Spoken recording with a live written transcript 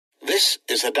This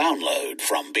is a download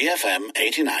from BFM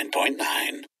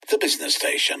 89.9, the business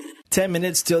station. 10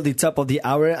 minutes till the top of the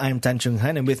hour. I'm Tan Chung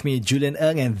Han, and with me, Julian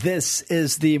Ng, and this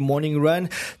is the Morning Run.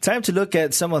 Time to look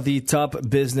at some of the top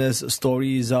business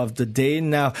stories of the day.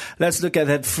 Now, let's look at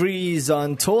that freeze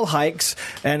on toll hikes,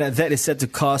 and that is set to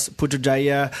cost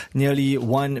Putrajaya nearly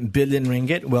 1 billion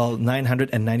ringgit, well,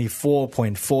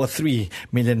 994.43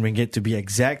 million ringgit to be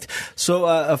exact. So,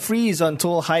 a freeze on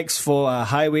toll hikes for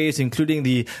highways, including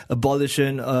the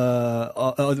abolishment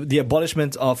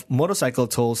of motorcycle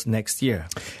tolls next year.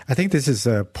 I think this is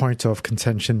a point of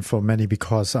contention for many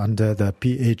because under the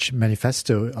PH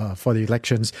manifesto for the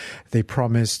elections, they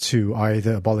promised to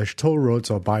either abolish toll roads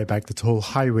or buy back the toll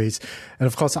highways. And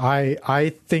of course,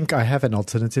 I think I have an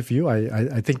alternative view.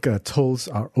 I think tolls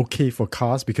are okay for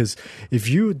cars because if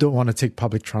you don't want to take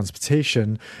public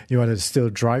transportation, you want to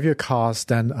still drive your cars,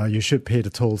 then you should pay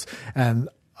the tolls. And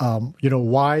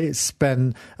why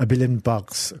spend $1 billion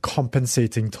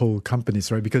compensating toll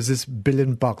companies, right? Because this $1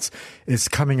 billion is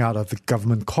coming out of the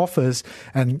government coffers.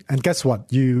 And guess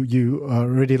what? You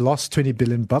already lost $20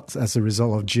 billion as a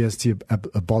result of GST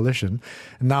abolition.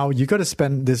 Now you got to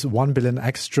spend this $1 billion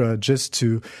extra just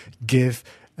to give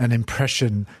an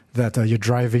impression that you're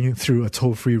driving through a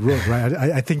toll-free road, right?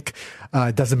 I think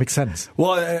it doesn't make sense.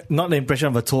 Well, not the impression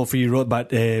of a toll-free road, but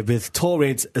with toll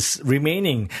rates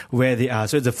remaining where they are.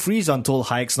 So it's a freeze on toll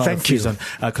hikes, not a freeze on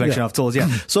collection of tolls. Yeah.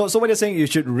 So what you're saying, you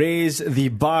should raise the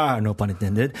bar, no pun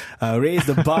intended, raise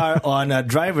the bar on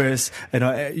drivers,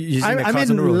 using the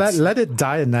cars on the roads. Let it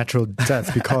die a natural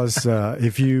death because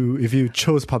if you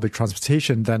chose public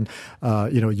transportation, then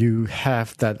you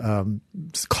have that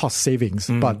cost savings,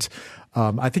 but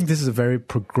I think this is a very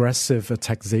progressive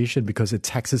taxation because it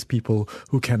taxes people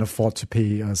who can afford to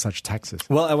pay such taxes.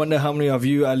 Well, I wonder how many of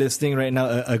you are listening right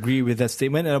now agree with that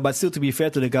statement. But still, to be fair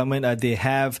to the government, they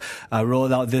have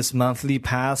rolled out this monthly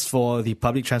pass for the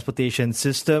public transportation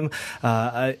system.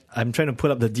 I'm trying to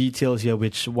pull up the details here,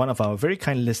 which one of our very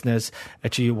kind listeners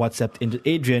actually WhatsApped into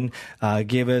Adrian,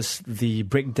 gave us the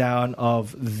breakdown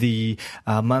of the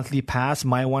monthly pass,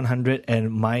 My 100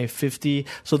 and My 50.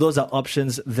 So those are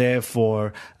options there for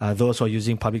those who are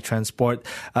using public transport.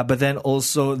 But then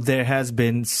also there has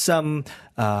been some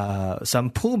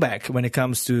pullback when it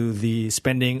comes to the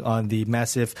spending on the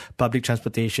massive public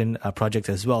transportation project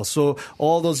as well. So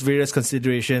all those various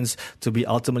considerations to be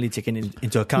ultimately taken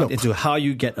into account into how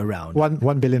you get around.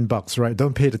 $1 billion, right?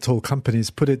 Don't pay the toll companies.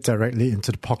 Put it directly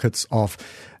into the pockets of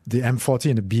the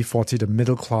M40 and the B40, the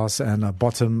middle class and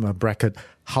bottom bracket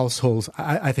households.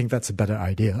 I think that's a better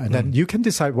idea. And then you can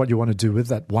decide what you want to do with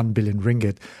that 1 billion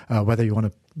ringgit, whether you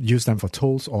want to use them for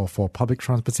tolls or for public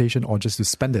transportation or just to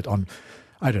spend it on,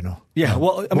 I don't know. Yeah,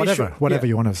 well, I mean, whatever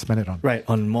you want to spend it on. Right,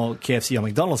 on more KFC or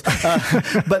McDonald's.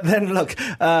 But then, look,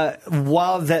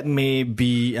 while that may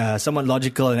be somewhat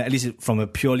logical, and at least from a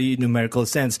purely numerical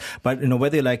sense, but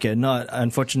whether you like it or not,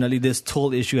 unfortunately, this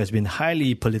toll issue has been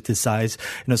highly politicized.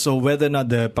 So whether or not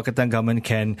the Pakatan government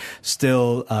can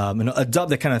still,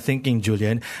 adopt that kind of thinking,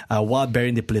 Julian, while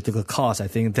bearing the political cost, I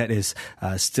think that is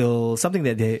still something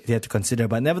that they have to consider.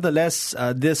 But nevertheless,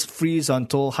 this freeze on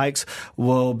toll hikes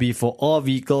will be for all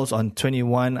vehicles on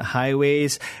 21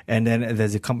 highways, and then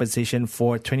there's a compensation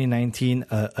for 2019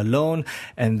 alone,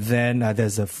 and then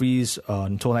there's a freeze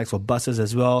on toll hikes for buses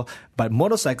as well. But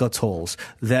motorcycle tolls,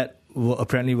 that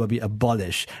will be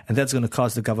abolished, and that's going to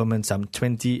cost the government some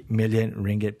 20 million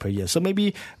ringgit per year. So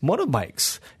maybe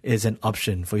motorbikes is an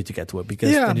option for you to get to work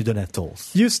because then you don't have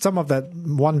tolls. Use some of that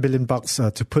 $1 billion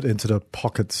to put into the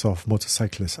pockets of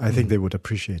motorcyclists. I think they would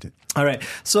appreciate it. All right.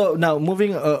 So now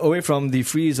moving away from the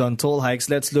freeze on toll hikes,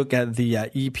 let's look at the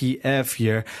EPF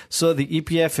here. So the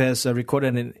EPF has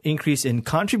recorded an increase in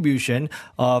contribution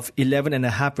of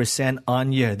 11.5%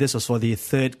 on year. This was for the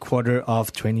third quarter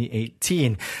of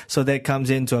 2018. So that comes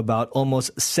into about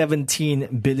almost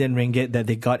 17 billion ringgit that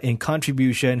they got in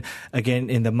contribution, again,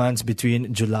 in the months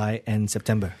between July and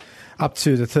September. Up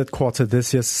to the third quarter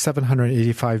this year,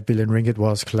 785 billion ringgit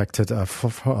was collected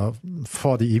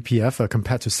for the EPF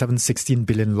compared to 716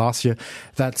 billion last year.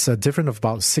 That's a difference of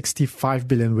about 65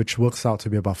 billion, which works out to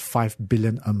be about 5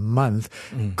 billion a month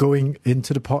going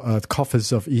into the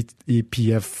coffers of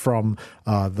EPF from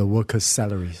the workers'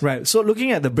 salaries. Right. So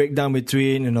looking at the breakdown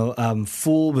between,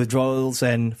 full withdrawals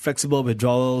and flexible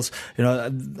withdrawals,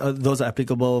 those are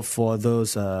applicable for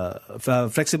those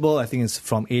flexible, I think it's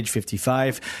from age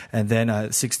 55, and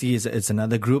then 60 is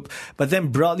another group. But then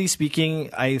broadly speaking,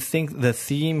 I think the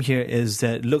theme here is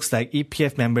that it looks like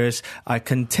EPF members are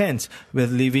content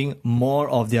with leaving more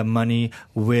of their money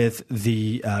with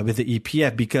the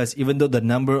EPF, because even though the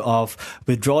number of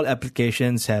withdrawal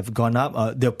applications have gone up,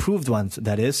 the approved ones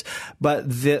that is, but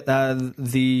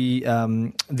the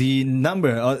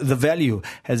number or the value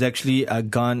has actually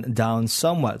gone down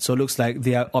somewhat. So it looks like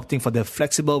they are opting for the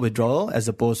flexible withdrawal as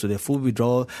opposed to the full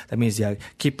withdrawal. That means they are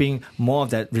keeping more of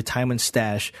that retirement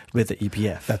stash with the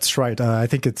EPF. That's right. I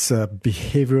think it's a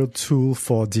behavioral tool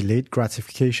for delayed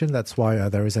gratification. That's why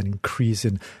there is an increase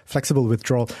in flexible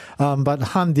withdrawal. But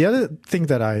Han, the other thing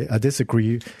that I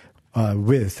disagree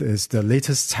with is the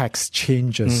latest tax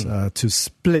changes to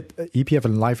split EPF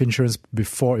and life insurance.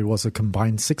 Before it was a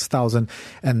combined 6,000,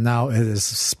 and now it is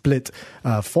split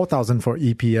 4,000 for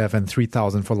EPF and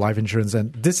 3,000 for life insurance.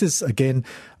 And this is again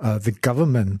the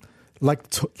government, like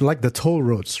the toll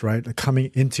roads, right,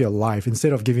 coming into your life.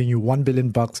 Instead of giving you $1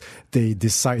 billion, they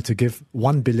decide to give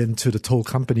 $1 billion to the toll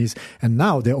companies. And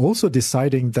now they're also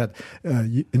deciding that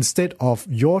instead of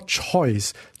your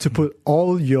choice to put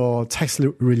all your tax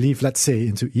relief, let's say,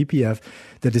 into EPF,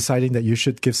 they're deciding that you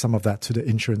should give some of that to the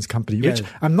insurance company, which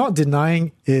I'm not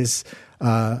denying is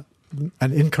an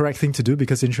incorrect thing to do,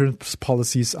 because insurance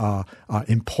policies are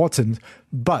important.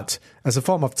 But as a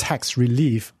form of tax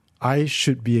relief, I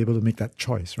should be able to make that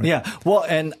choice, right? Yeah. Well,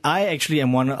 and I actually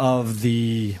am one of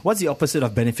what's the opposite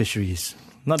of beneficiaries?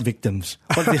 Not victims.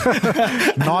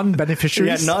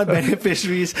 Non-beneficiaries? Yeah,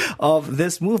 non-beneficiaries of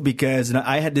this move, because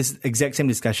I had this exact same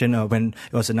discussion when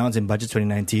it was announced in Budget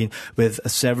 2019 with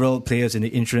several players in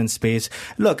the insurance space.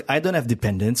 Look, I don't have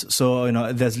dependents, so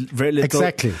there's very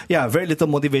little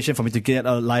motivation for me to get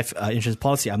a life insurance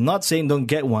policy. I'm not saying don't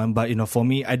get one, but for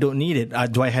me, I don't need it.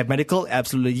 Do I have medical?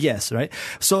 Absolutely yes, right?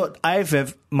 So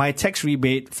my tax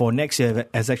rebate for next year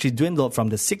has actually dwindled from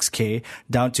the 6K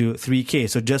down to 3K.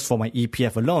 So just for my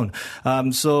EPF alone.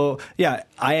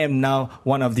 I am now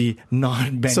one of the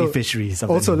non-beneficiaries.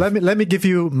 Also, let me give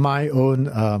you my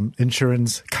own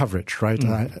insurance coverage, right?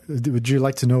 Would you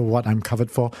like to know what I'm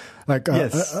covered for? Like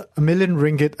yes. a million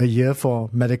ringgit a year for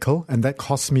medical, and that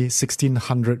costs me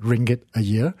 1,600 ringgit a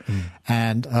year.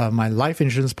 And my life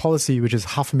insurance policy, which is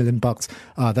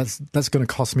 $500,000, that's going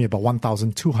to cost me about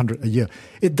 1,200 a year.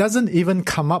 It doesn't even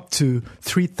come up to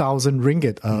 3,000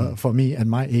 ringgit for me. At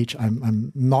my age,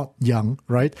 I'm not young,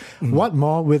 right? What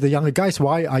more with the younger guys?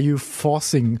 Why are you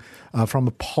forcing, from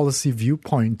a policy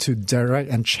viewpoint, to direct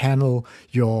and channel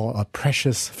your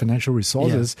precious financial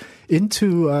resources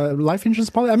into life insurance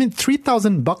policy? I mean,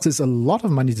 $3,000 is a lot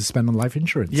of money to spend on life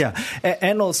insurance. Yeah,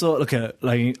 and also,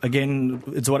 again,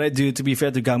 it's what I do. To be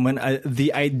fair to government,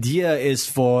 the idea is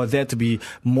for there to be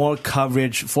more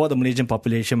coverage for the Malaysian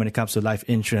population when it comes to life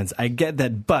insurance. I get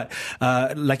that, but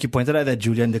like you pointed out, that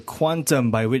Julian, the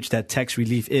quantum by which that tax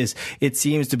relief is, it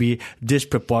seems to be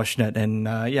disproportionate, and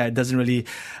it doesn't really.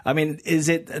 I mean, is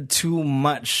it too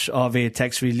much of a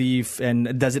tax relief,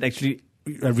 and does it actually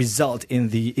result in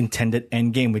the intended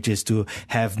end game, which is to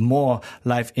have more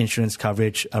life insurance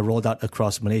coverage rolled out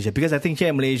across Malaysia? Because I think here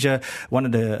in Malaysia, one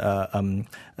of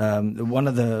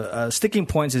the sticking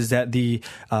points is that the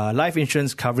life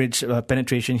insurance coverage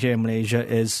penetration here in Malaysia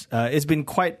it's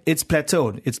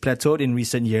plateaued. It's plateaued in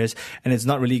recent years, and it's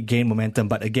not really gained momentum.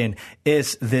 But again,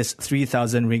 is this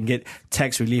 3,000 ringgit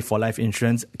tax relief for life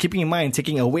insurance, keeping in mind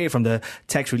taking away from the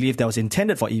tax relief that was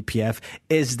intended for EPF,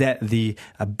 is that the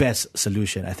best solution?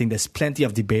 I think there's plenty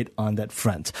of debate on that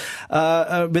front.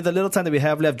 With the little time that we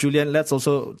have left, Julian, let's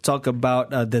also talk about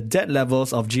the debt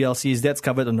levels of GLCs. That's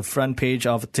covered on the front page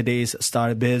of today's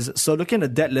Star Biz. So looking at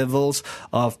the debt levels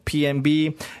of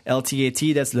PMB,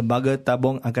 LTAT, that's Lembaga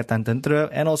Tabung Angkatan Tentera,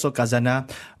 and also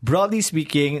Khazanah. Broadly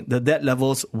speaking, the debt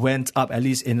levels went up, at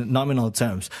least in nominal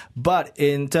terms. But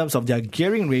in terms of their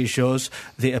gearing ratios,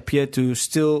 they appear to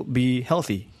still be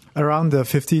healthy. Around the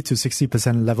 50 to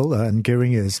 60% level, and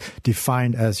gearing is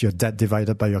defined as your debt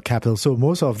divided by your capital. So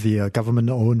most of the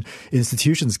government-owned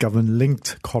institutions,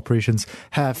 government-linked corporations,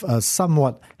 have a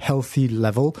somewhat healthy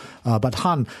level. But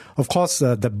Han, of course,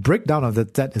 the breakdown of the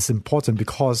debt is important,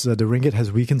 because the ringgit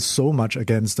has weakened so much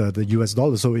against the US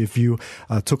dollar. So if you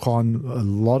took on a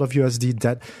lot of USD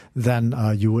debt, then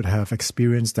you would have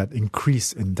experienced that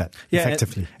increase in debt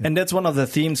effectively. And that's one of the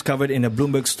themes covered in a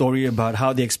Bloomberg story about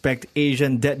how they expect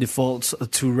Asian debt defaults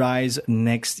to rise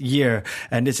next year.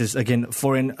 And this is, again,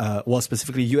 foreign,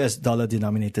 specifically US dollar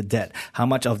denominated debt. How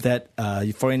much of that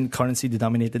foreign currency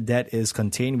denominated debt is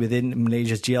contained within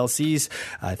Malaysia's GLCs?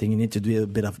 I think you need to do a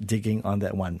bit of digging on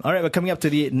that one. All right, we're coming up to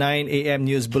the 9 a.m.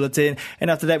 news bulletin. And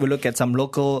after that, we'll look at some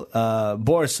local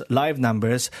bourse live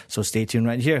numbers. So stay tuned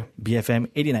right here,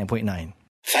 BFM 89.9.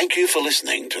 Thank you for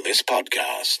listening to this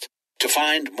podcast. To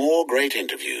find more great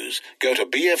interviews, go to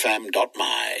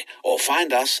bfm.my or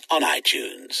find us on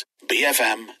iTunes.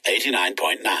 BFM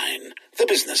 89.9, the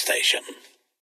business station.